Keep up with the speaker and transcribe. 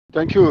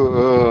Thank you,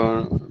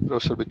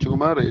 Professor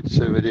Bichumar. It's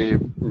a very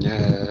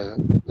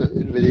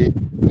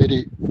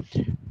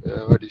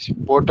what is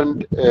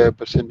important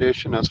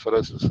presentation as far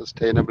as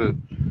sustainable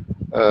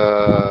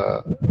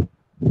uh,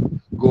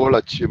 goal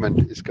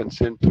achievement is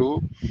concerned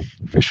through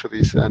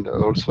fisheries and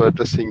also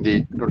addressing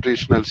the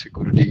nutritional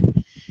security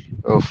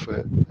of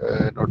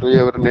not only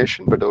our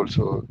nation but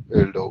also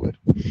world over.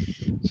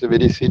 It's a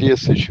very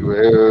serious issue.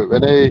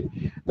 When I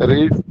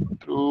read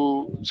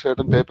through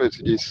certain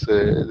papers,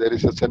 there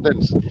is a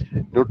sentence: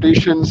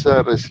 nutritions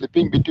are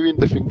slipping between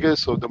the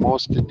fingers of the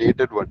most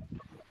needed one.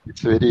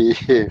 It's very,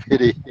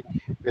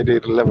 very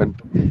relevant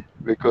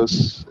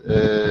because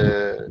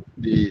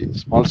the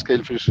small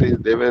scale fisheries,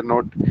 they were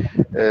not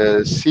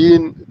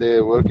seen,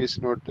 their work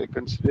is not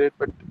considered,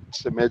 but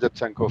it's a major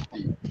chunk of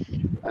the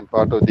and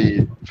part of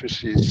the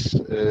fisheries,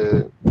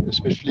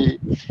 especially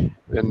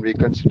when we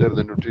consider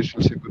the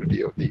nutritional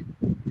security of the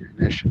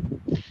nation.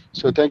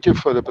 So thank you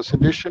for the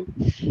presentation,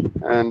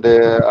 and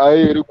I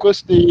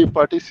request the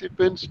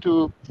participants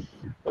to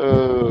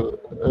uh,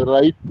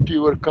 write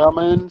your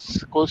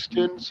comments,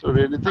 questions, or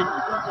anything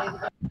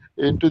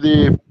into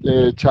the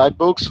chat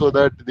box so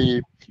that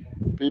the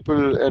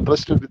people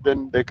interested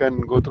then they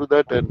can go through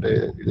that and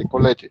they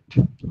collect it.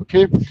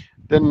 Okay,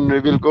 then we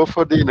will go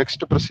for the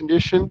next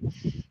presentation.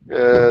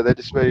 That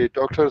is by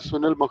Dr.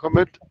 Sunil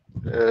Mohamed.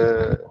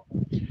 Uh,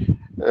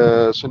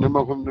 Sunil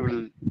Mohamed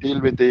will deal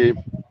with the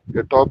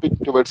topic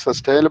towards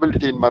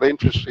sustainability in marine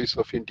fisheries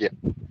of India.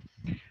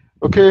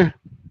 Okay,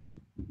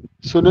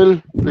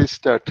 Sunil, please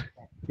start.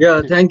 Yeah,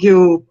 Okay. thank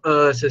you,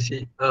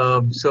 Shashi.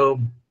 Uh,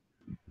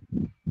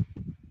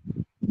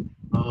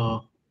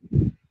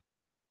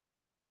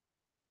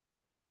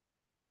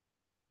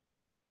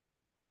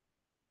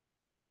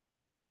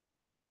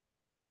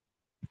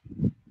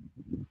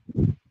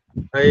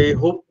 I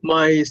hope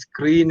my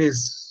screen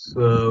is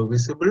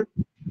visible.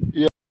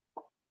 Yeah,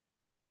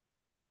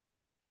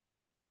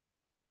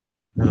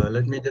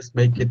 Let me just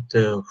make it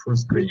full we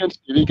screen. can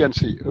see. We can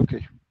see.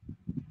 Okay.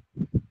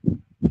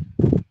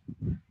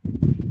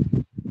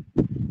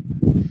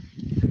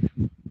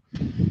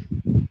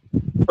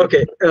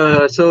 Okay,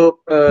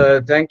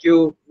 thank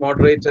you,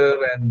 moderator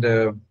and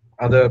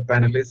other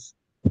panelists,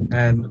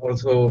 and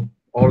also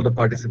all the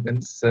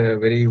participants.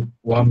 Very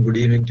warm good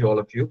evening to all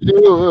of you.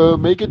 Will you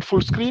make it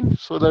full screen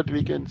so that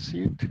we can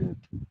see it?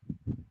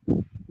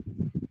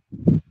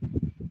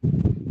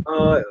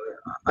 Uh,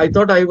 I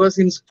thought I was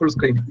in full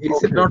screen.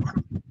 Is it Okay. not?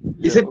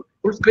 Is Yeah. it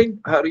full screen?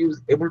 Are you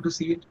able to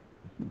see it?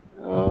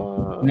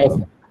 Uh,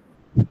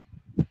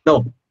 No.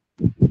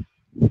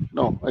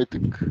 no, I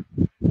think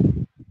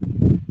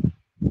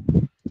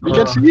we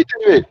can Uh, see it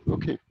anyway.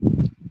 Okay.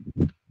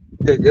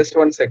 just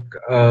one sec.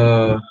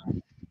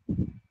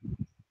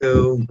 So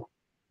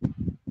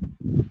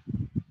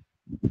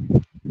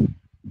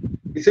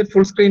is it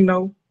full screen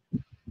now?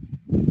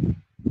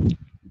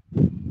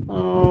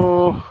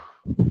 Oh,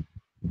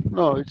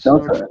 no, it's No,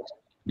 not. sir.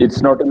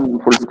 It's not in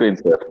full screen,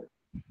 sir.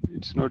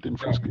 It's not in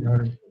full No, screen.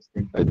 not in full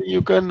screen. I think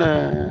you can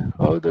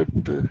have that.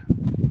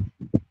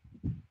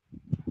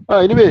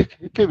 Anyway,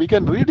 okay, we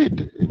can read it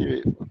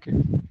anyway. Okay.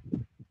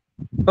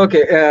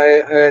 Okay,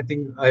 I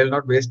think I will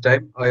not waste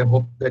time. I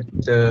hope that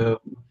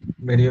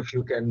many of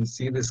you can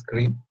see the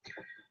screen.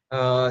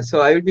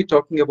 So I will be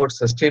talking about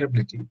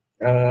sustainability,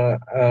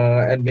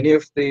 and many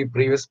of the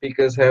previous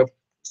speakers have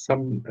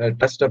some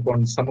touched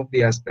upon some of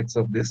the aspects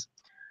of this.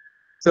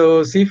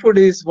 So seafood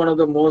is one of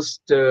the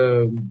most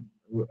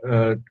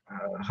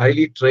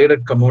highly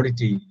traded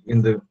commodity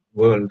in the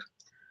world,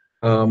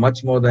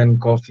 much more than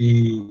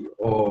coffee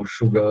or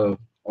sugar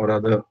or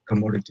other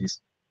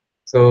commodities.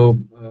 So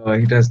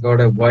it has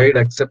got a wide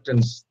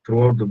acceptance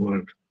throughout the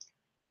world.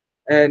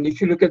 And if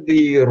you look at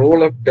the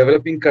role of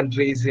developing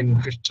countries in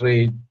fish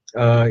trade,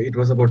 it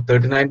was about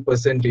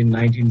 39% in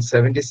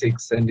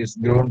 1976, and it's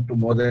grown to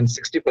more than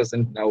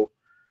 60% now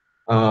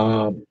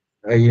uh,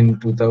 in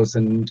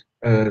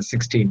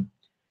 2016.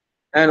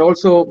 And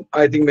also,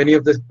 I think many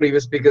of the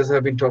previous speakers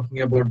have been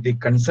talking about the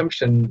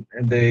consumption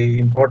and the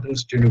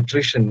importance to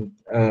nutrition,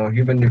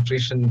 human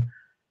nutrition.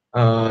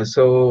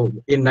 So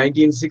in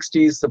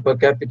 1960s, the per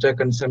capita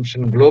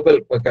consumption, global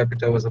per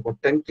capita was about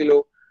 10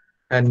 kilo,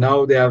 and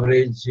now the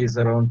average is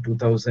around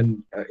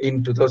 2000.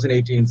 In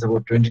 2018, it's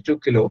about 22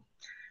 kilo.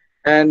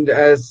 And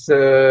as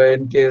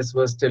NKS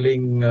was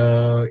telling,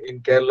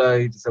 in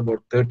Kerala, it's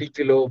about 30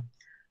 kilo.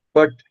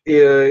 But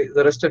the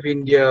rest of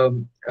India,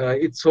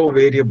 it's so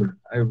variable.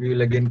 I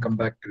will again come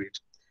back to it.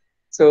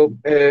 So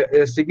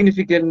a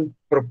significant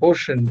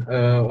proportion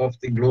of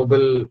the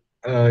global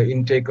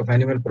intake of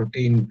animal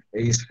protein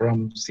is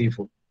from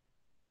seafood.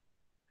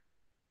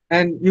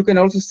 And you can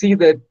also see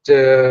that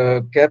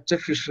capture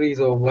fisheries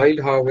or wild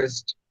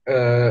harvest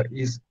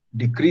is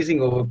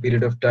decreasing over a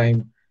period of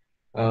time,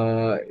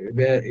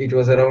 where it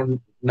was around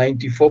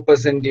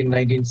 94% in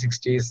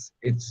 1960s.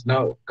 It's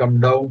now come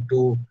down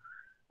to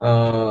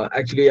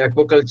actually,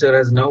 aquaculture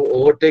has now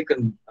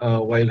overtaken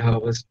wild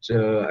harvest.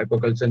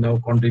 Aquaculture now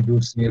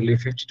contributes nearly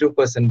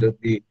 52% of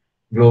the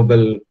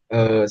global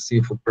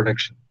seafood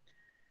production.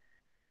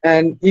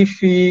 And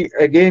if we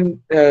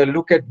again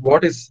look at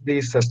what is the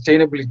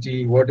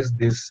sustainability, what is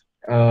this?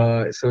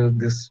 So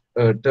this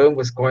term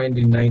was coined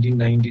in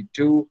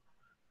 1992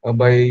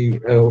 by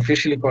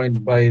officially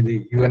coined by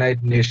the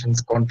United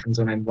Nations Conference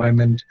on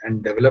Environment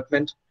and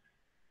Development,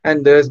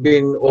 and there's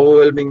been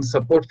overwhelming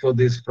support for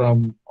this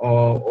from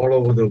all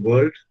over the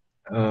world.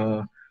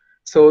 Uh,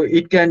 so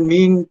it can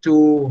mean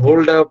to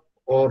hold up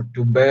or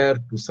to bear,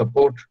 to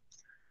support,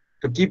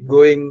 to keep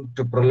going,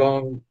 to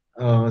prolong.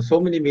 So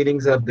many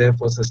meanings are there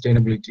for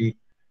sustainability.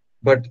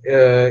 But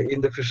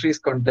in the fisheries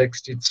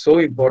context, it's so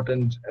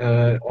important.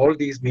 All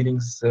these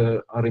meanings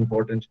are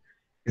important.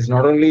 It's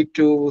not only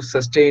to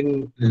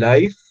sustain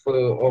life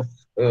of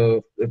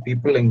the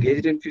people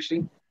engaged in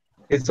fishing,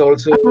 it's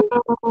also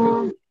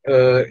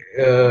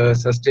to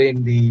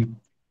sustain the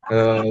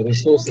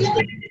resources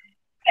that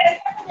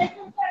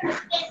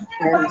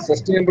and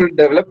sustainable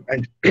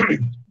development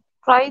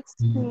Right.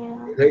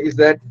 Yeah. is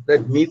that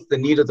meets the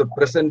need of the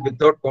present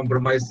without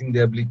compromising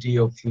the ability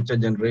of future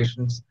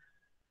generations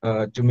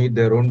to meet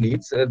their own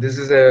needs. This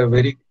is a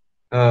very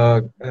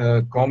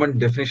common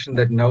definition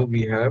that now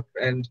we have,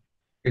 and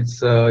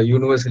it's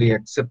universally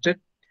accepted.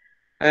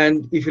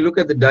 And if you look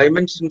at the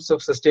dimensions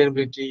of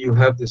sustainability, you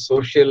have the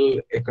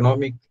social,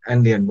 economic,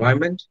 and the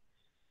environment.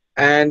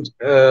 And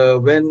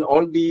when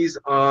all these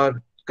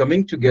are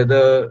coming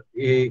together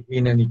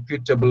in an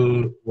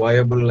equitable,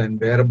 viable, and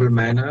bearable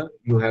manner,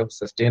 you have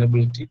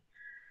sustainability.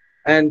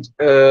 And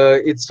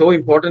it's so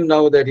important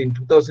now that in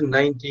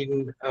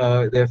 2019,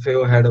 the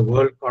FAO had a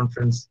world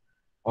conference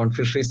on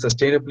fisheries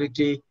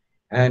sustainability,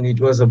 and it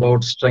was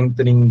about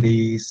strengthening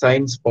the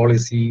science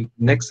policy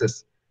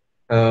nexus.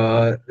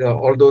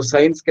 Although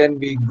science can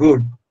be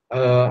good,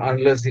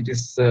 unless it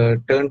is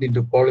turned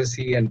into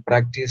policy and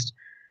practiced,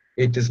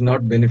 it is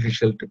not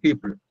beneficial to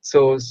people.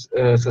 So,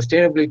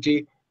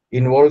 sustainability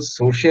involves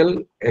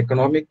social,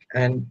 economic,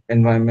 and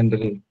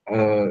environmental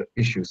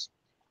issues.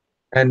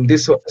 And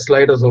this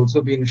slide has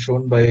also been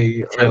shown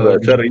by.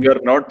 Sir, you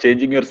are not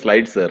changing your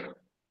slide, sir.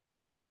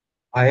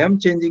 I am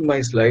changing my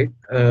slide,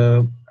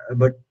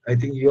 but I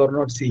think you are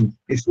not seeing.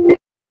 Is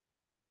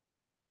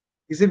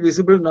it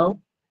visible now?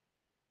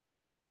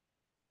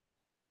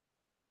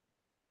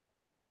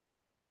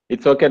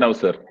 It's okay now,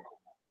 sir.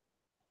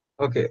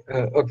 Okay,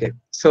 okay.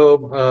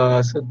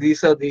 So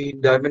these are the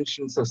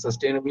dimensions of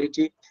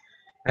sustainability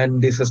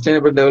and the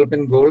Sustainable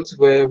Development Goals,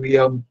 where we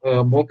are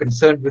more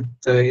concerned with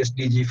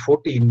SDG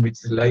 14,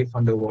 which is life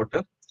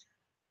underwater,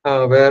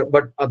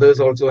 but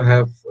others also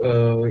have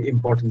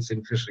importance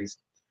in fisheries.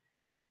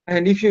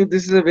 And if you,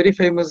 this is a very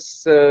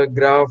famous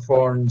graph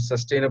on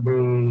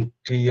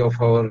sustainability of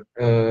our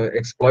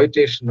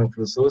exploitation of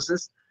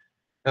resources.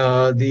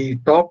 The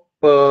top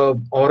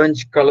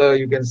orange color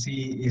you can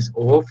see is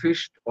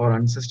overfished or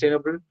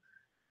unsustainable,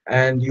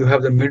 and you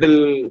have the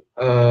middle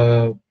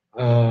uh,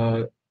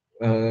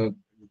 uh,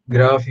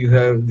 graph. You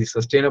have the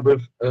sustainable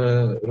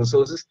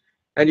resources,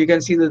 and you can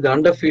see that the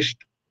underfished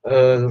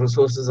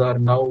resources are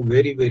now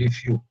very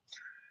few.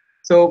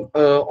 So,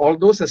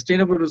 although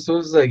sustainable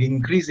resources are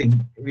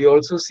increasing, we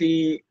also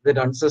see that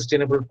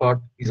unsustainable part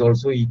is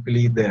also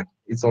equally there.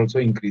 It's also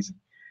increasing.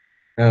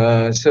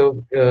 This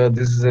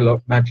is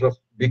a matter of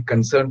big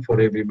concern for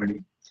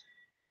everybody.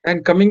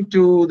 And coming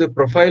to the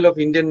profile of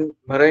Indian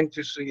marine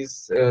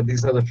fisheries,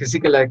 these are the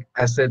physical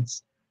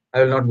assets.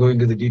 I will not go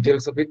into the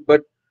details of it,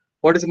 but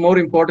what is more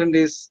important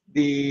is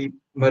the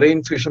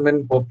marine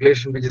fishermen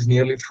population, which is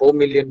nearly 4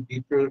 million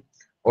people,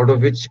 out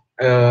of which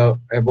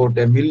about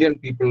 1 million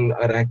people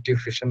are active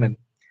fishermen.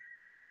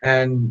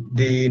 And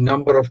the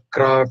number of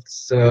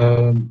crafts,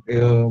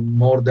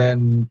 more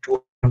than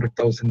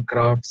 200,000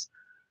 crafts,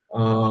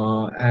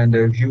 and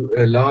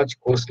a large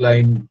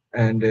coastline,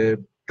 and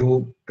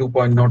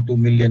 2.02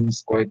 million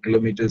square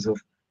kilometers of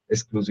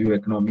exclusive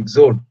economic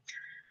zone.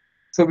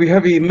 So we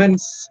have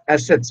immense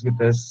assets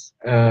with us,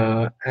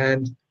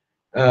 and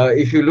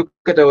if you look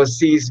at our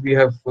seas, we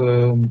have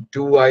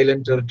 2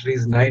 island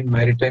territories, 9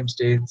 maritime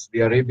states,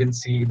 the Arabian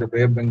Sea, the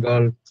Bay of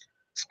Bengal,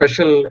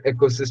 special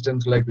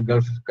ecosystems like the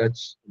Gulf of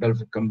Kutch,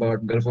 Gulf of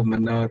Kambat, Gulf of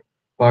Mannar,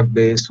 Park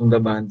Bay,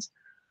 Sundarbans.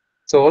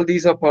 So all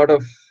these are part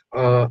of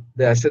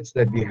the assets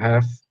that we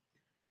have.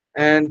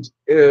 And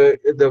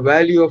the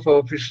value of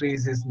our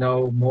fisheries is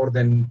now more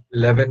than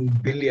 11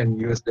 billion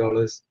US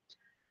dollars.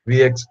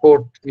 We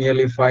export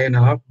nearly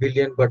 5.5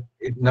 billion, but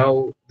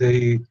now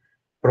the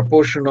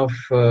proportion of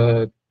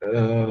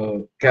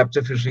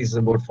capture fisheries is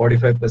about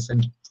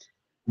 45%.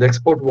 The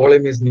export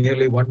volume is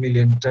nearly 1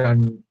 million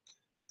ton,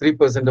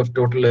 3% of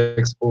total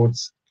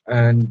exports,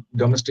 and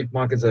domestic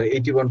markets are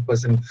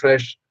 81%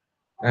 fresh,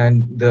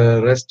 and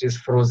the rest is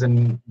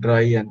frozen,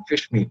 dry, and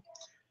fish meal.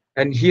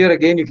 And here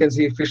again, you can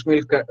see fish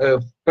meal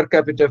per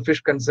capita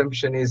fish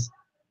consumption is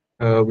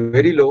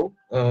very low.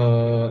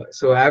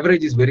 So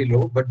average is very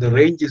low, but the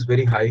range is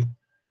very high.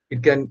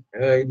 It can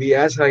be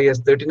as high as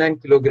 39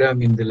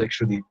 kilogram in the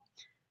Lakshadweep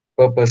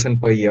per person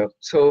per year.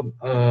 So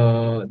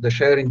the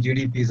share in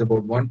GDP is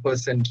about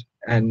 1%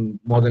 and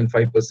more than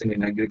 5%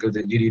 in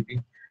agriculture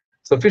GDP.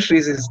 So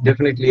fisheries is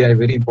definitely a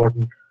very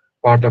important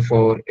part of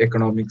our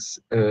economics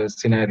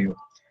scenario.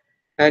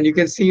 And you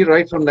can see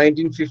right from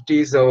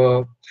 1950s,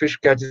 our fish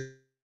catches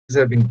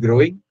have been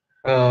growing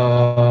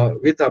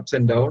with ups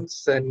and downs.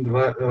 And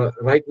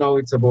right now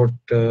it's about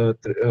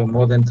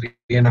more than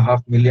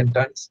 3.5 million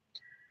tons,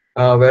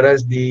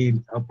 whereas the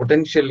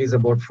potential is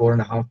about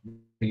 4.5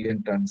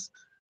 million tons.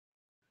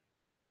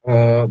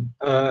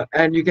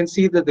 And you can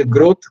see that the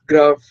growth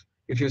graph,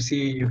 if you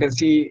see, you can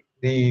see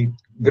the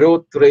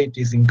growth rate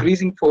is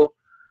increasing for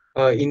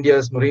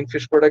India's marine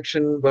fish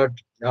production, but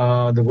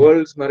the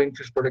world's marine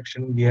fish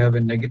production, we have a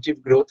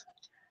negative growth.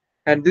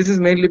 And this is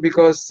mainly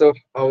because of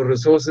our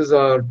resources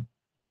are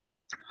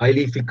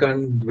highly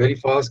fecund, very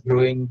fast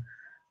growing,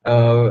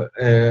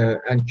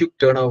 and quick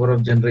turnover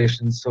of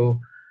generations. So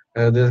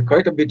there's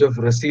quite a bit of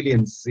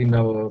resilience in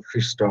our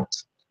fish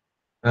stocks.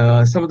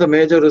 Some of the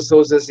major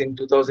resources in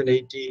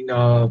 2018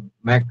 are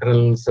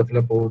mackerel,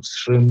 cephalopods,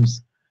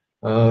 shrimps,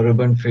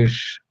 ribbon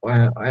fish,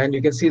 and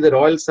you can see that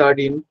oil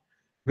sardine,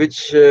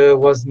 which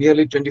was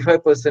nearly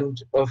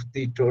 25% of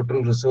the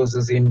total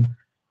resources in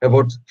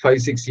about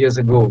 5-6 years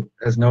ago,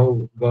 has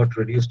now got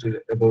reduced to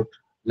about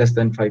less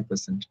than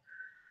 5%.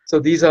 So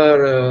these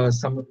are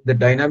some of the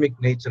dynamic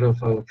nature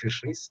of our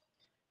fisheries,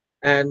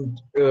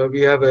 and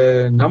we have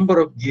a number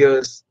of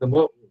gears.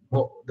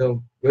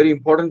 The very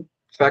important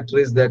factor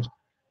is that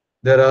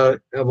there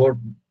are about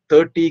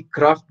 30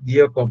 craft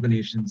gear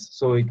combinations.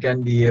 So it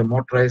can be a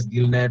motorized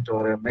gill net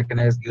or a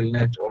mechanized gill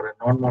net or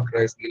a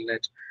non-motorized gill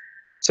net.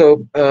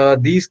 So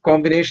these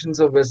combinations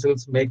of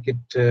vessels make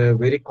it a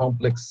very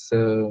complex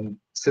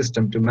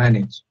system to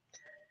manage.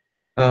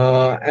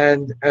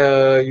 And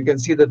you can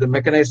see that the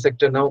mechanized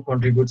sector now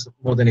contributes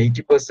more than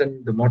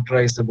 80%, the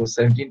motorized about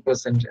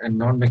 17%, and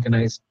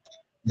non-mechanized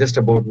just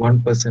about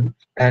 1%.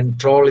 And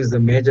trawl is the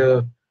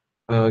major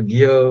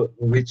gear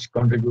which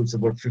contributes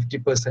about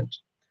 50%.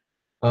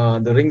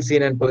 The ring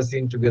seine and purse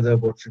seine together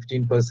about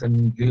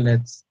 15%, gill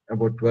nets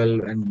about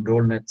 12%, and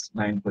roll nets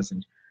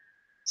 9%.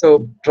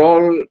 So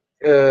trawl,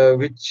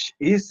 which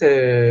is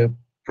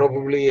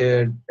probably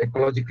a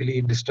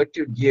ecologically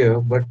destructive gear,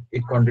 but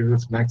it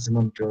contributes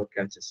maximum to our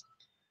catches.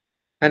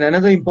 And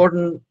another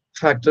important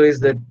factor is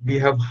that we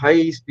have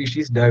high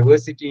species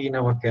diversity in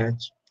our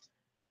catch.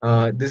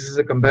 This is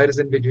a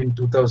comparison between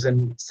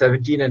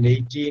 2017 and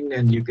 18,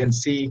 and you can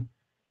see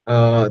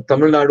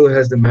Tamil Nadu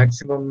has the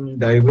maximum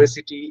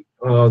diversity,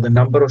 the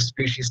number of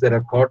species that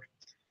are caught.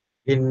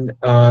 In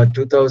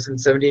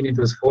 2017, it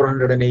was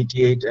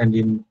 488, and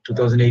in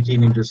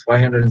 2018, it was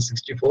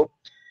 564.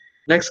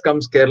 Next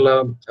comes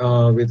Kerala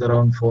with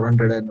around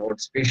 400 and odd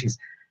species.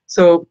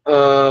 So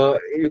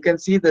you can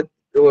see that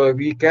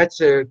we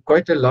catch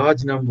quite a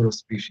large number of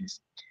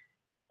species.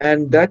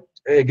 And that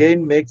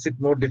again makes it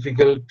more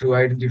difficult to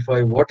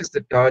identify what is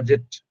the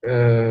target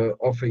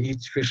of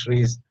each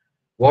fisheries,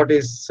 what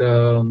is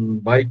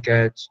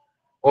bycatch.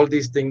 All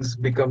these things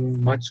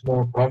become much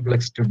more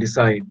complex to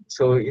decide.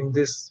 So in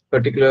this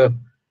particular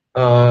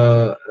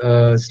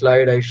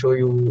slide, I show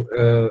you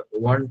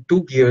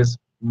two gears,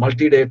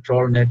 multi-day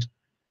trawl net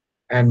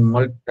and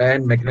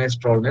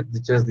mechanized trawl net,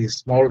 which is the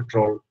small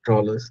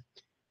trawlers.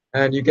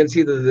 And you can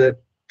see that the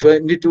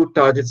 22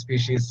 target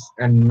species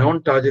and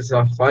non-targets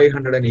are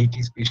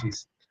 580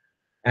 species,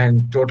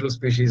 and total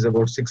species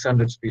about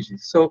 600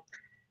 species. So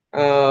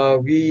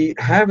we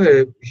have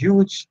a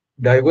huge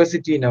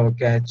diversity in our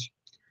catch,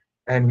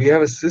 and we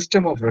have a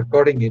system of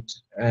recording it,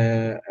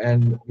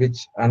 and which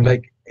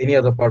unlike any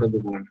other part of the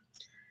world.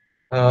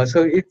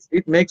 So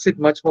it makes it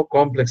much more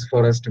complex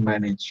for us to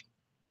manage.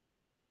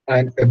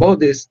 And above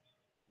this,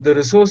 the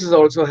resources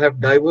also have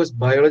diverse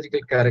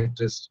biological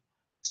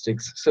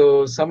characteristics.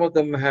 So some of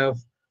them have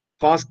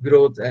fast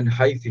growth and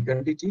high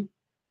fecundity.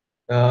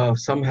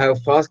 Some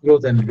have fast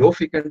growth and low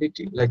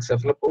fecundity, like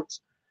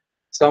cephalopods.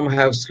 Some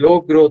have slow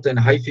growth and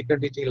high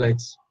fecundity, like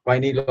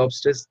spiny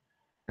lobsters,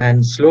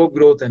 and slow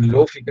growth and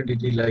low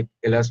fecundity, like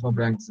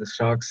elasmobranchs, the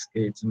sharks,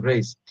 skates, and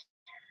rays.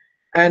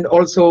 And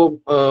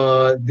also,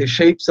 the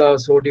shapes are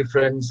so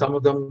different. Some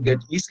of them get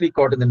easily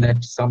caught in the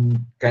net.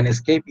 Some can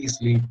escape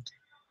easily.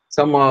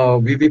 Some are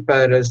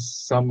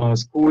viviparous, some are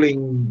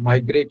schooling,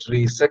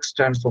 migratory, sex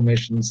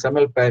transformation,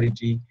 semal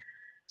parity,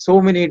 so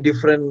many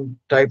different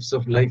types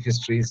of life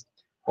histories.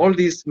 All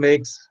these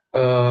makes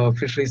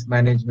fisheries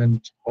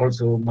management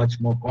also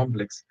much more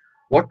complex.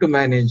 What to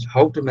manage,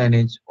 how to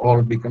manage,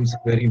 all becomes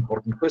very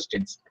important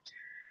questions.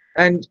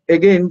 And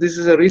again, this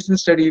is a recent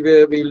study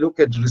where we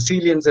look at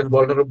resilience and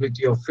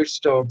vulnerability of fish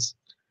stocks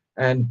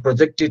and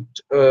project it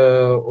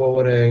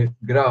over a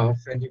graph.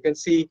 And you can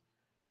see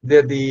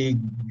there the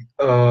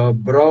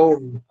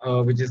brown,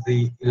 which is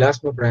the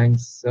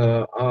elasmobranchs,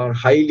 are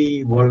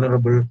highly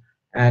vulnerable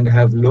and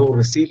have low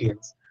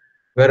resilience,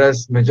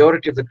 whereas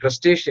majority of the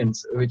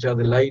crustaceans, which are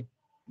the light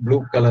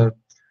blue color,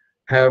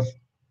 have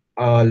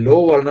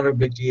low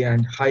vulnerability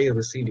and high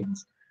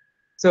resilience.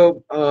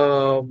 So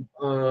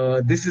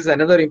this is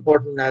another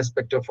important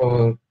aspect of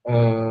our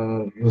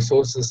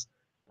resources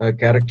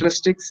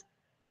characteristics,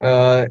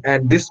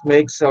 and this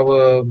makes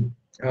our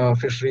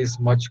fisheries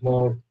much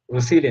more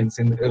resilient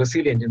in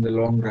the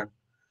long run.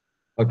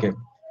 Okay.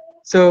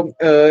 So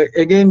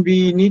again,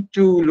 we need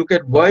to look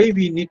at why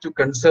we need to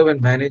conserve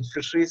and manage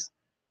fisheries.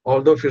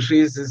 Although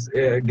fisheries is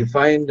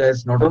defined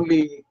as not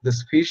only the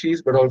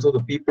species, but also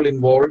the people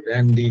involved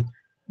and the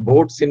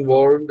boats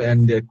involved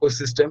and the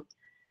ecosystem.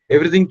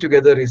 Everything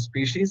together is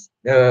species,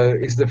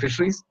 is the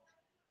fisheries.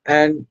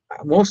 And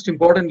most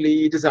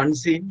importantly, it is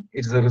unseen.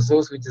 It is a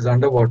resource which is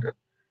underwater.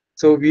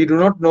 So we do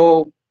not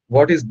know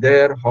what is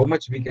there, how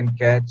much we can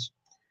catch.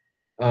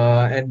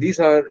 And these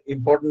are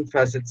important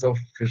facets of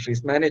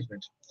fisheries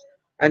management.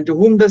 And to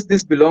whom does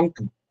this belong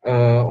to?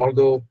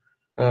 Although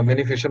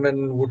many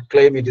fishermen would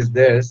claim it is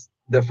theirs,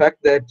 the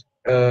fact that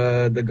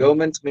the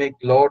governments make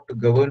law to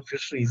govern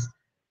fisheries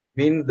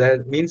means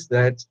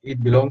that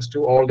it belongs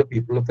to all the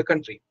people of the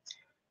country.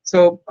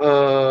 So,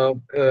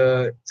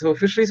 so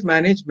fisheries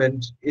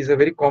management is a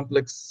very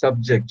complex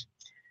subject,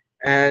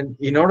 and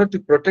in order to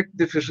protect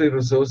the fishery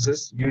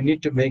resources, you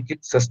need to make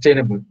it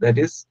sustainable. That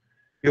is,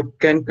 you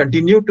can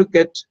continue to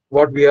get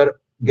what we are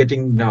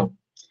getting now,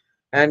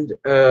 and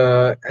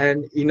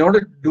in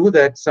order to do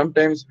that,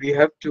 sometimes we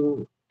have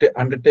to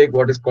undertake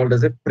what is called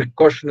as a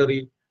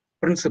precautionary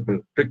principle.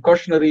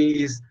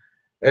 Precautionary is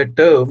a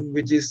term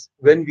which is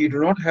when we do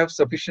not have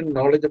sufficient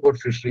knowledge about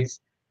fisheries.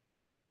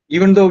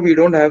 Even though we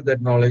don't have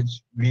that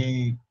knowledge,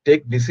 we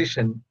take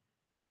decision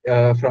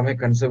from a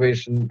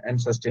conservation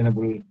and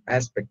sustainable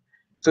aspect.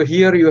 So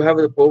here you have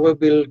the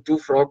proverbial two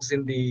frogs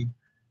in the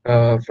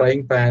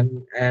frying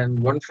pan, and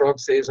one frog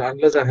says,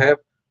 unless I have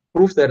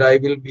proof that I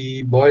will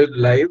be boiled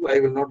alive, I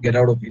will not get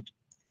out of it.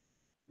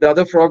 The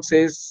other frog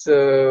says,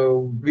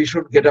 we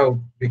should get out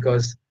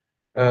because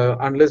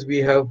unless we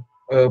have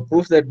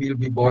proof that we'll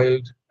be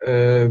boiled,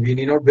 we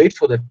need not wait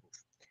for that.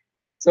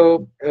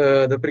 So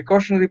the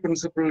precautionary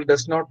principle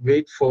does not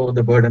wait for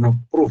the burden of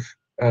proof.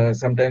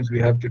 Sometimes we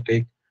have to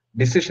take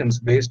decisions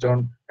based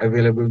on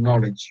available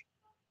knowledge.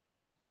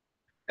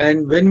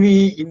 And when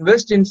we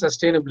invest in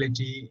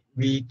sustainability,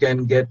 we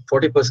can get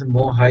 40%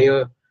 more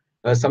higher.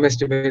 Some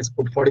estimates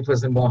put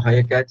 40% more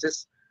higher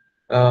catches.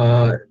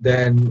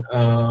 Then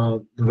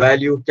the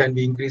value can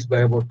be increased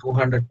by about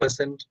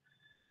 200%.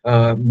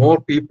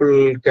 More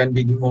people can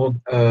be more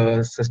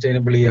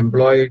sustainably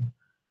employed.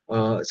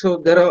 So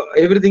there are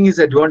everything is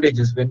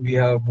advantages when we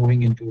are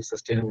moving into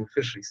sustainable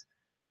fisheries.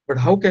 But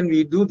how can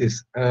we do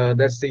this?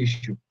 That's the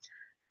issue.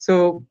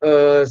 So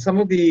some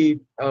of the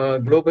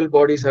global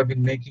bodies have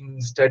been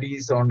making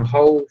studies on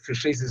how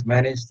fisheries is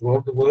managed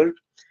throughout the world.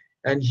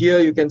 And here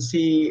you can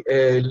see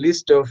a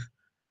list of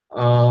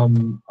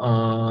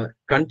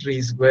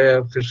countries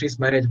where fisheries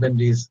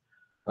management is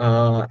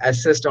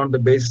assessed on the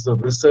basis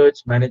of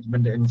research,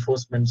 management,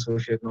 enforcement,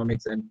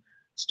 socioeconomics, and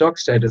stock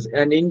status.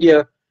 And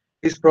India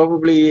is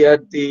probably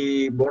at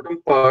the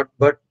bottom part,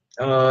 but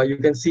you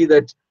can see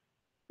that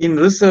in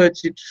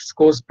research it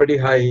scores pretty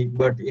high,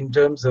 but in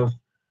terms of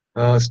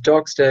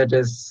stock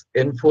status,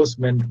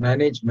 enforcement,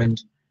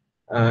 management,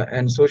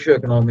 and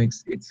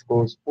socioeconomics, it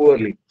scores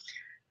poorly.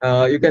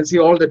 You can see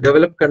all the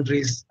developed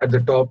countries at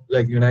the top,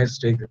 like United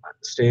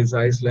States,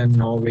 Iceland,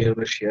 Norway,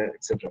 Russia,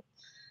 etc.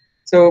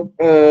 So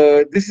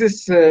this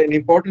is an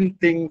important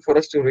thing for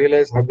us to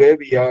realize how where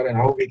we are and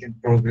how we can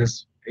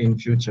progress in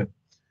future.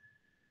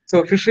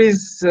 So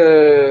fisheries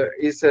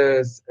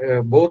is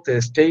both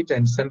a state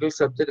and central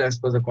subject as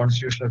per the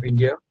Constitution of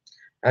India,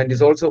 and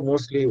is also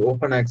mostly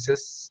open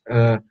access.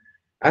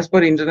 As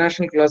per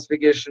international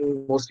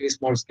classification, mostly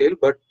small scale,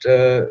 but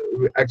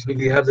actually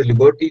we have the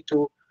liberty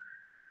to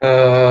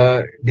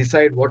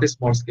decide what is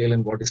small scale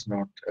and what is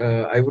not.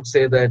 I would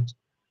say that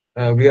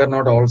we are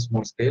not all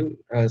small scale.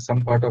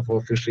 Some part of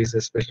our fisheries,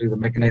 especially the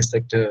mechanized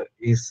sector,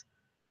 is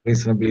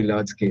reasonably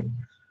large scale.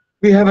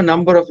 We have a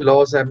number of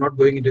laws. I'm not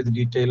going into the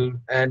detail,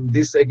 and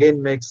this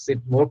again makes it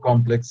more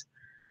complex.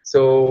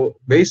 So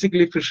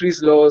basically,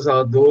 fisheries laws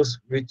are those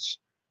which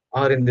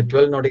are in the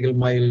 12 nautical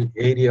mile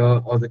area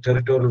or the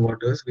territorial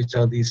waters, which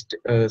are the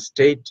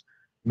state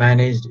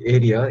managed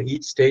area.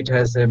 Each state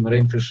has a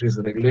Marine Fisheries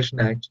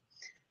Regulation Act.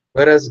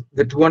 Whereas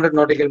the 200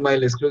 nautical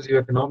mile exclusive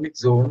economic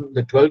zone,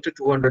 the 12 to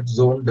 200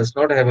 zone, does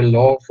not have a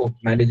law for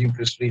managing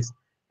fisheries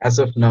as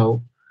of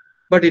now,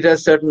 but it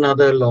has certain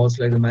other laws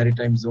like the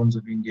maritime zones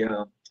of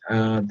India.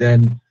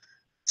 Then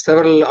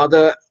several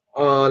other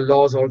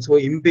laws also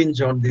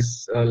impinge on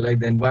this, like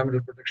the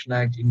Environmental Protection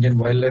Act, Indian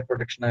Wildlife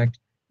Protection Act,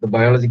 the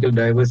Biological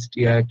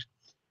Diversity Act,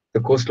 the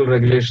Coastal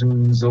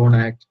Regulation Zone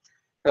Act,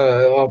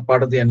 are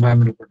part of the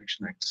Environmental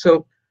Protection Act.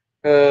 So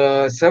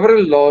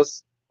several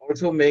laws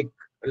also make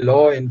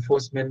law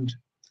enforcement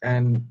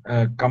and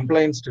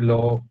compliance to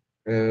law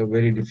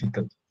very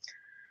difficult.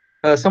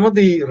 Some of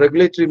the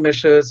regulatory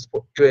measures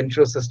to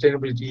ensure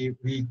sustainability,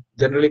 we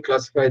generally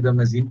classify them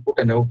as input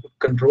and output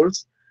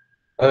controls.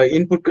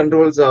 Input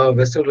controls are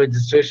vessel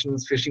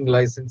registrations, fishing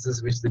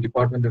licenses, which the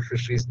Department of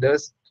Fisheries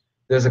does.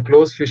 There's a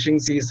closed fishing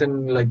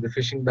season like the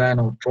fishing ban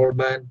or troll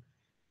ban.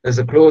 There's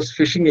a closed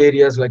fishing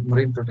areas like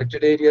marine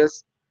protected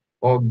areas,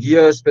 or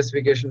gear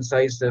specification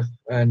size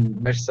and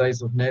mesh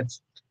size of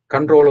nets,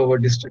 control over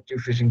destructive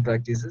fishing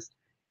practices.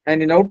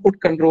 And in output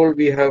control,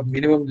 we have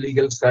minimum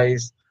legal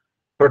size,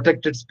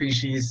 protected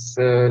species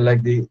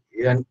like the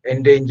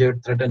endangered,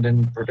 threatened, and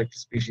protected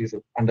species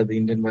under the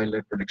Indian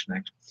Wildlife Protection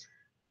Act.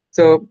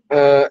 So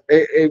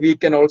we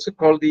can also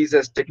call these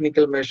as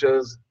technical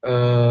measures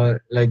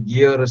like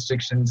gear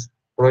restrictions,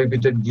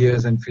 prohibited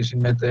gears and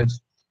fishing methods,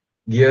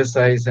 gear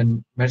size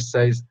and mesh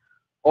size.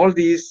 All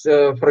these,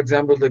 for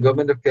example, the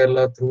government of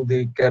Kerala through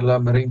the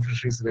Kerala Marine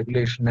Fisheries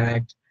Regulation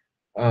Act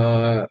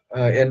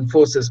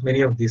enforces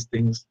many of these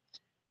things.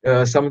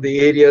 Some of the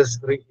areas,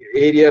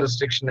 area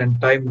restriction and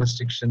time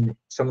restriction,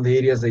 some of the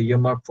areas are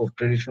earmarked for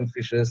traditional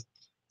fishes,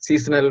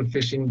 seasonal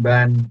fishing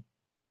ban,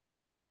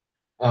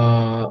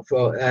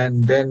 and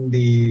then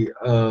the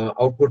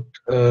output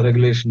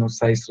regulation of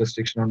size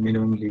restriction on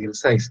minimum legal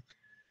size.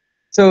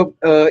 So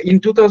in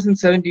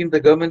 2017, the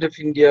government of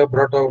India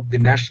brought out the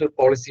national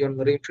policy on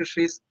marine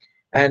fisheries,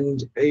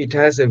 and it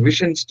has a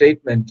vision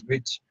statement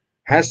which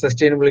has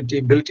sustainability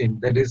built in.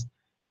 That is,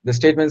 the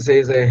statement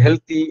says a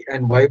healthy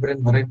and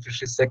vibrant marine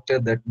fisheries sector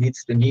that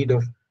meets the need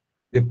of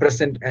the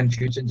present and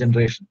future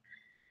generation.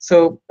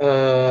 So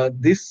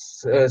this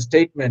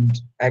statement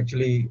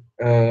actually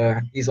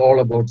is all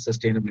about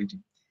sustainability.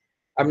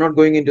 I'm not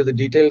going into the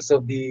details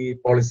of the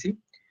policy,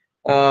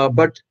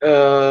 but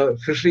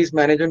fisheries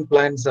management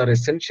plans are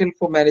essential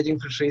for managing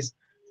fisheries.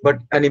 But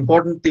an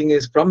important thing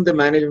is from the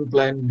management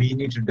plan, we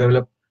need to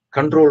develop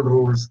control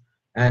rules,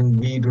 and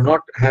we do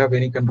not have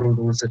any control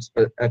rules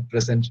at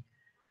present.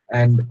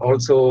 And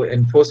also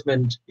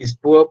enforcement is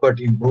poor but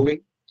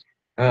improving.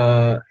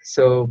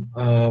 So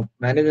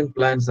management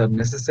plans are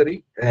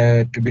necessary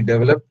to be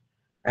developed,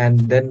 and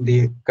then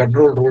the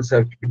control rules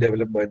have to be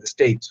developed by the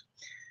state.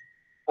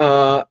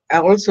 And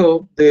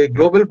also, the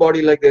global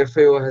body like the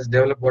FAO has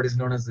developed what is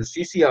known as the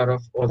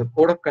CCRF, or the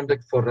Code of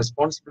Conduct for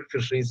Responsible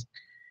Fisheries,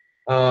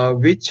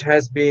 which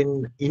has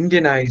been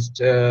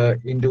Indianized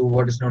into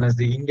what is known as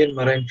the Indian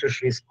Marine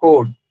Fisheries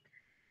Code.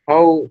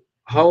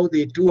 How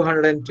the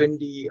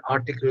 220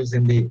 articles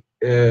in the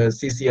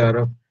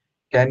CCRF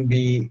can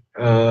be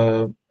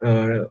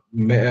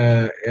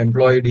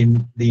employed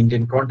in the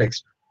Indian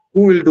context.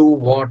 Who will do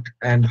what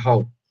and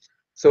how?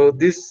 So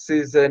this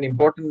is an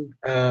important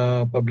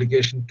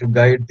publication to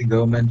guide the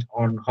government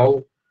on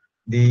how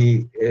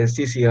the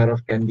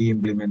CCRF can be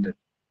implemented.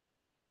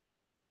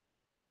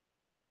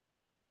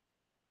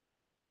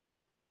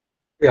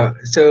 Yeah.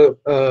 So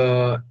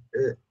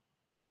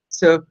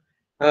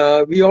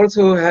we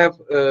also have,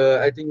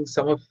 I think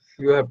some of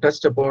you have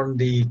touched upon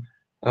the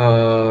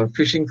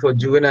fishing for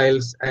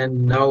juveniles, and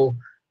now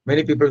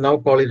many people now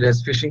call it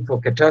as fishing for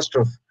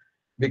catastrophe,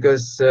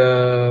 because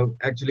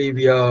actually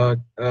we are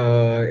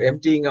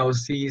emptying our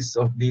seas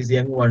of these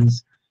young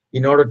ones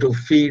in order to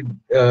feed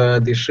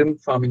the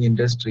shrimp farming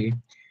industry,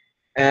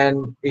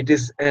 and it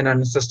is an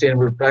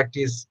unsustainable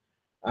practice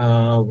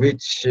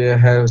which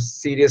has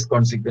serious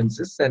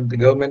consequences, and the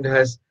government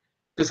has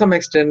to some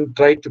extent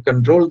tried to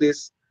control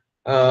this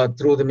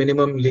through the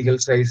Minimum Legal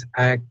Size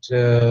Act,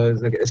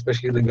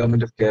 especially the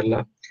government of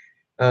Kerala.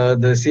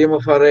 The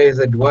CMFRA has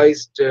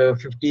advised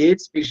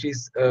 58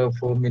 species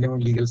for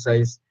minimum legal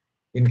size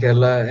in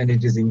Kerala, and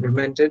it is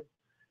implemented.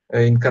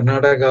 In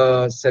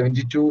Karnataka,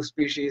 72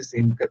 species.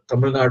 In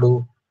Tamil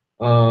Nadu,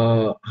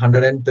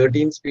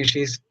 113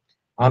 species.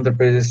 Andhra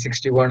Pradesh,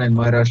 61, and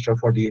Maharashtra,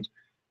 48.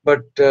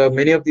 But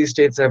many of these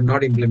states have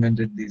not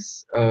implemented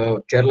this.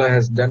 Kerala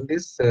has done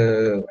this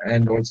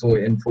and also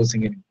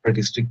enforcing it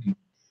pretty strictly.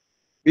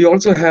 We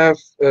also have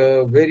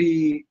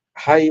very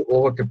high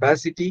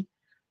overcapacity,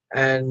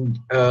 and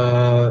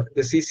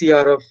the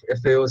CCRF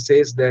FAO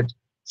says that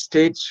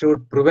states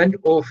should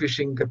prevent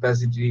overfishing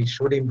capacity,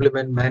 should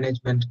implement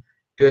management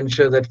to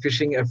ensure that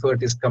fishing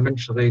effort is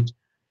commensurate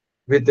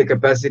with the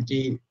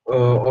capacity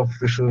of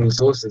fishery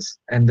resources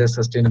and their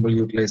sustainable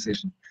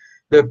utilization.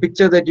 The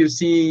picture that you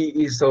see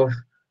is of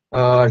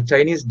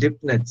Chinese dip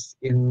nets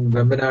in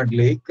Vembanad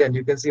Lake, and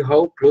you can see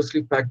how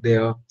closely packed they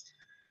are.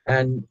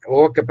 And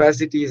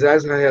overcapacity is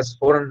as high as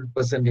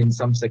 400% in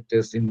some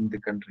sectors in the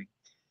country.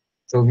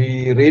 So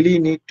we really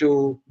need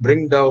to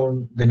bring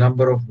down the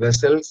number of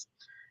vessels,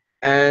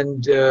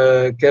 and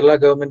Kerala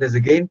government has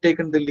again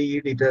taken the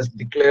lead. It has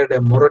declared a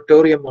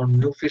moratorium on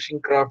new fishing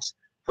crafts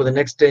for the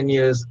next 10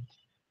 years,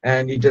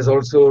 and it has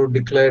also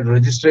declared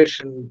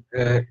registration,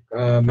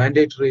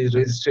 mandatory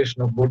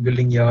registration of boat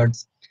building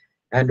yards,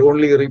 and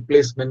only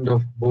replacement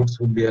of boats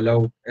would be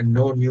allowed, and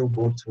no new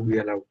boats would be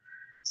allowed.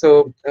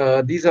 So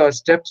these are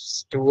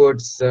steps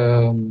towards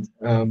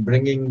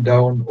bringing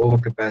down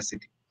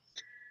overcapacity.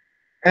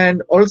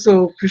 And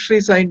also, fishery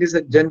scientists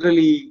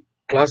generally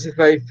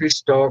classify fish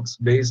stocks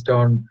based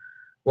on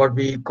what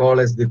we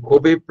call as the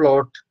Kobe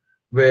plot,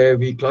 where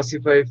we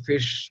classify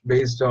fish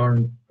based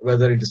on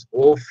whether it is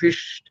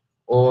overfished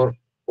or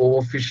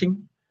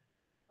overfishing,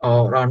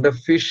 or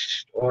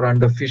underfished or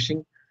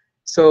underfishing.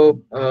 So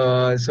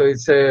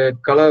it's a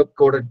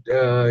color-coded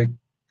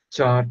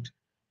chart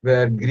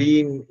where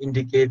green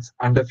indicates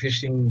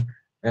underfishing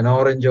and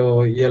orange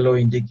or yellow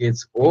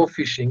indicates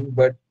overfishing,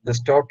 but the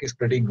stock is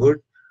pretty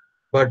good.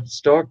 But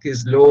stock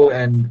is low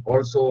and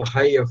also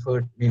high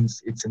effort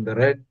means it's in the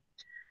red.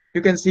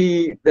 you can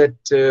see that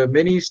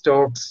many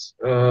stocks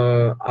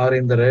are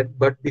in the red,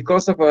 but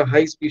because of our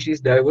high species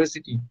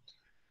diversity,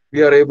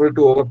 we are able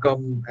to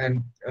overcome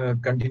and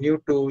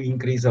continue to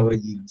increase our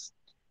yields.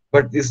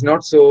 But it's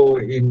not so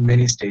in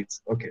many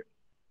states. Okay.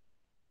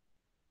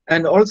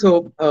 And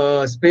also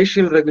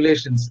spatial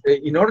regulations.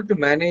 In order to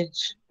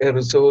manage a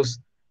resource,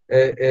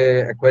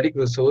 aquatic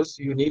resource,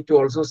 you need to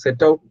also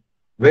set out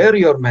where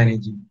you're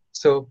managing.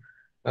 So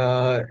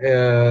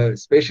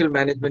spatial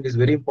management is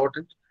very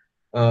important.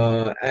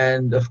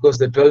 And of course,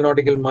 the 12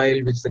 nautical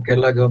mile, which the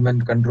Kerala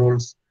government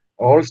controls,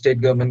 all state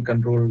government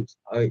controls,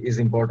 is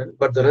important.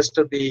 But the rest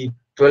of the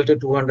 12 to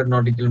 200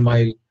 nautical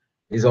mile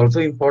is also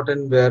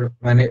important, where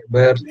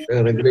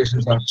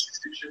regulations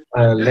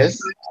are less.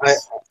 I,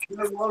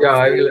 yeah,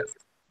 I will.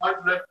 My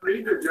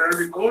leader,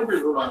 Jeremy Corbyn,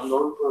 whom I've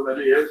known for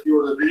many years, he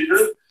was a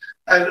leader,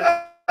 and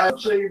I'm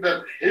not saying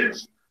that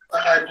his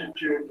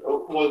attitude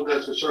was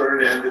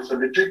necessarily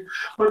anti-Semitic,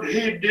 but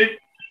he did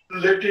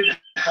let it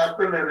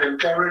happen and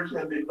encourage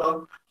and did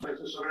not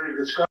necessarily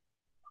discuss.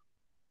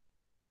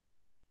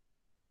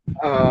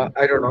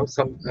 I don't know,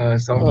 some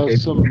sound came.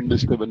 Some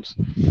disturbance.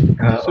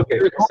 Okay,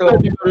 So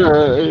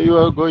you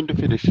are going to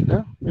finish,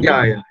 yeah?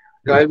 Yeah.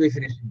 I'll be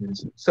finishing very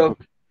soon. So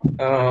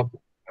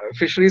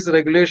fisheries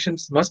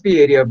regulations must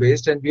be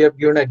area-based, and we have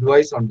given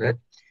advice on that.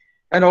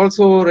 And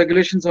also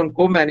regulations on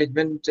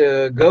co-management.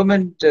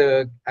 Government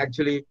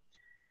actually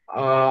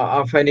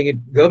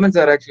governments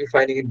are actually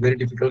finding it very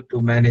difficult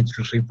to manage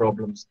fishery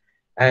problems.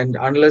 And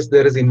unless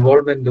there is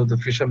involvement of the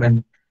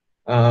fishermen,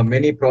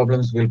 many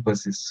problems will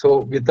persist. So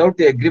without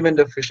the agreement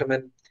of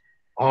fishermen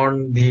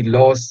on the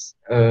laws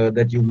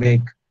that you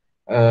make,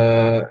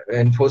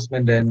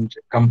 enforcement and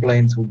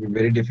compliance would be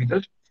very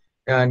difficult.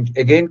 And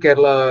again,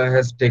 Kerala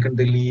has taken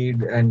the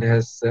lead and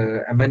has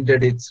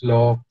amended its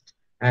law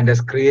and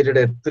has created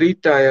a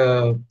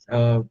three-tier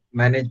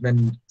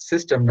management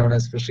system known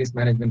as Fisheries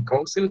Management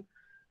Council.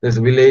 There's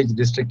village,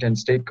 district, and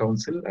state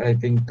council. I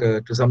think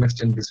to some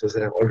extent this was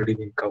already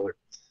been covered.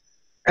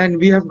 And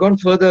we have gone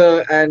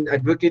further and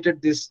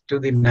advocated this to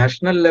the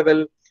national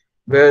level,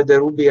 where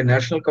there would be a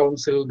national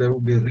council, there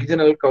would be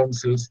regional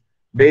councils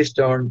based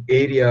on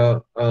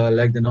area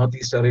like the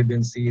Northeast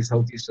Arabian Sea,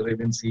 Southeast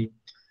Arabian Sea.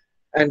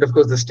 And of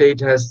course, the state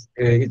has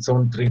its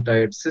own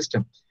three-tiered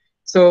system.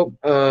 So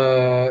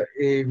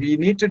we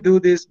need to do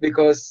this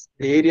because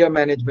the area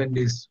management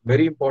is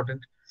very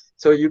important.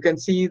 So you can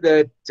see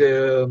that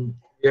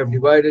we have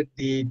divided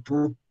the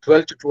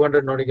 12 to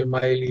 200 nautical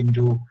mile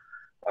into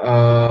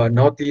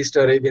Northeast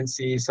Arabian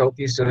Sea,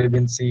 Southeast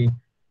Arabian Sea.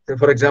 So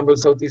for example,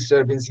 Southeast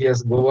Arabian Sea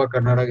has Goa,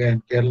 Karnataka,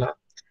 and Kerala.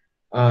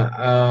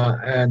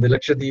 And the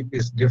Lakshadweep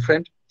is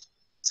different.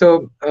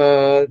 So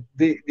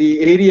the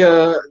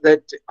area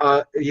that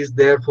is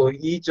there for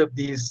each of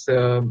these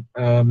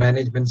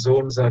management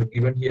zones are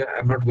given here.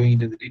 I'm not going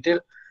into the detail.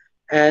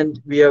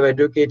 And we have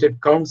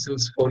advocated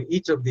councils for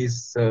each of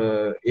these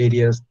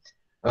areas,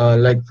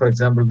 like, for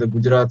example, the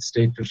Gujarat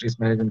State Fisheries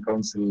Management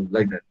Council,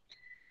 like that.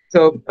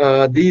 So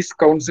these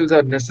councils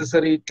are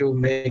necessary to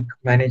make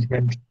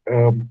management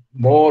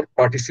more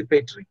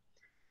participatory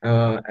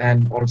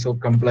and also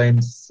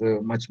compliance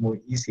much more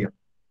easier.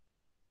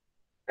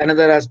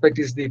 Another aspect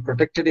is the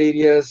protected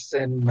areas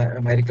and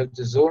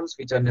mariculture zones,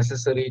 which are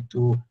necessary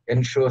to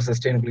ensure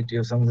sustainability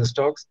of some of the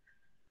stocks.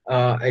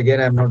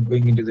 Again, I'm not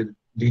going into the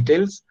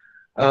details.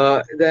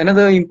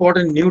 Another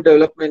important new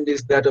development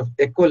is that of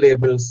eco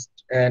labels,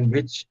 and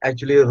which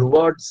actually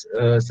rewards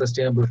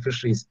sustainable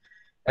fisheries.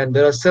 And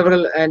there are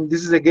several, and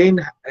this is again,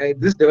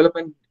 this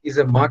development is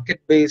a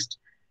market-based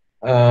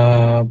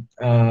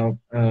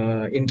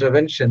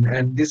intervention,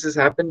 and this has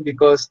happened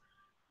because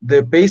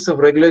the pace of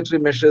regulatory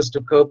measures to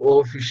curb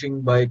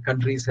overfishing by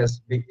countries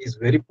is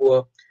very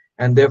poor,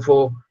 and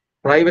therefore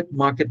private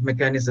market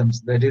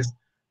mechanisms, that is,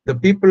 the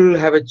people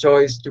have a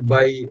choice to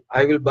buy,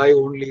 I will buy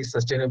only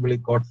sustainably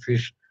caught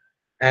fish.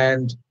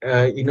 And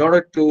in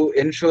order to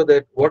ensure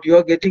that what you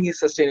are getting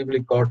is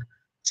sustainably caught,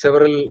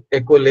 several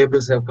eco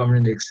labels have come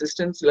into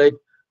existence, like,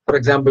 for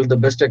example, the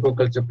best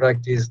aquaculture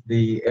practice,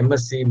 the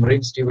MSC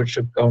Marine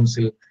Stewardship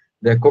Council,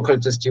 the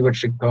Aquaculture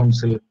Stewardship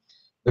Council,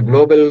 the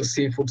Global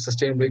Seafood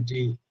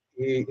Sustainability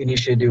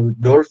Initiative,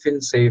 Dolphin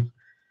Safe.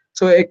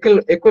 So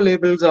eco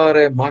labels are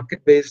a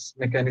market-based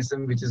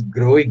mechanism which is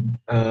growing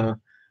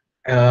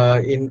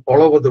in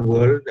all over the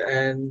world,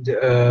 and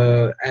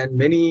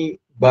many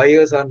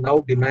buyers are now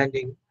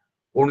demanding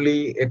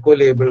only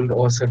eco-labeled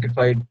or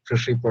certified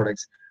fishery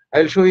products.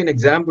 I'll show you an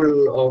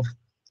example of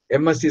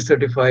MSC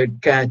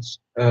certified catch,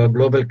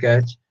 global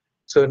catch.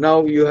 So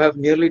now you have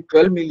nearly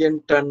 12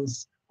 million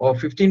tons, or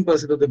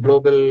 15% of the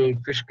global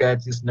fish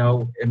catch is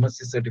now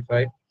MSC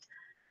certified.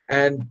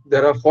 And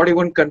there are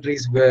 41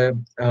 countries where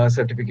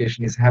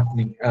certification is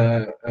happening.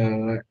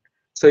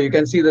 So you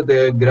can see that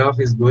the graph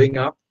is going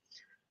up.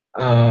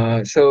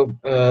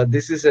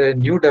 This is a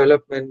new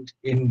development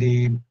in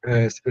the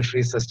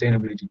fisheries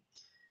sustainability.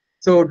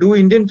 So do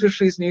Indian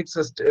fisheries need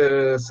such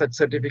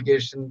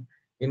certification?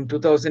 In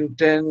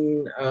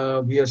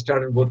 2010, we have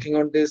started working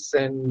on this,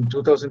 and in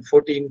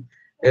 2014,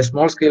 a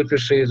small-scale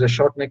fishery is a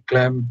short-neck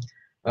clam,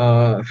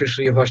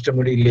 fishery of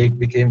Ashtamudi Lake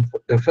became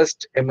the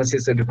first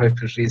MSC certified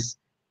fisheries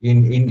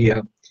in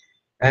India.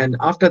 And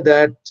after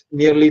that,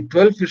 nearly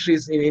 12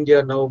 fisheries in India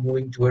are now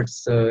moving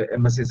towards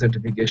MSC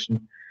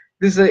certification.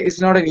 This is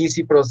not an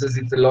easy process.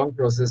 It's a long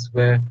process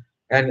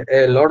and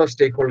a lot of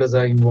stakeholders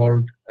are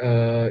involved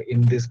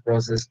in this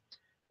process,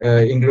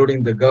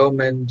 including the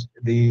government,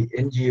 the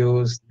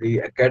NGOs,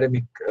 the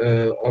academic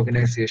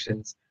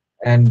organizations,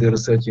 and the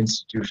research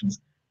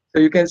institutions.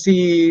 So you can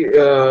see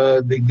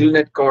the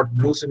gillnet caught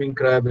blue swimming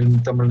crab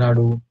in Tamil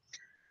Nadu,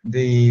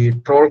 the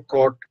troll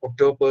caught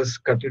octopus,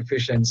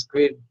 cuttlefish, and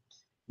squid,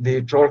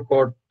 the troll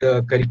caught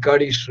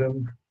karikadi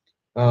shrimp,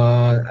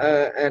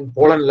 and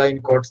pollen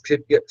line caught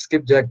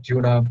skipjack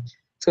tuna.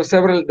 So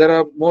there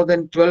are more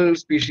than 12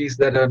 species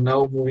that are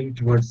now moving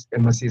towards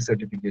MSC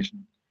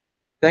certification.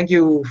 Thank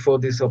you for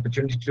this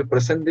opportunity to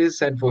present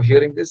this and for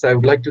hearing this. I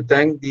would like to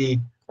thank the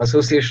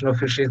Association of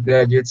Fisheries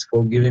Graduates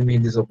for giving me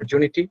this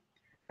opportunity.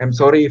 I'm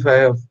sorry if I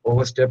have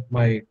overstepped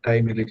my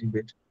time a little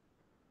bit.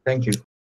 Thank you.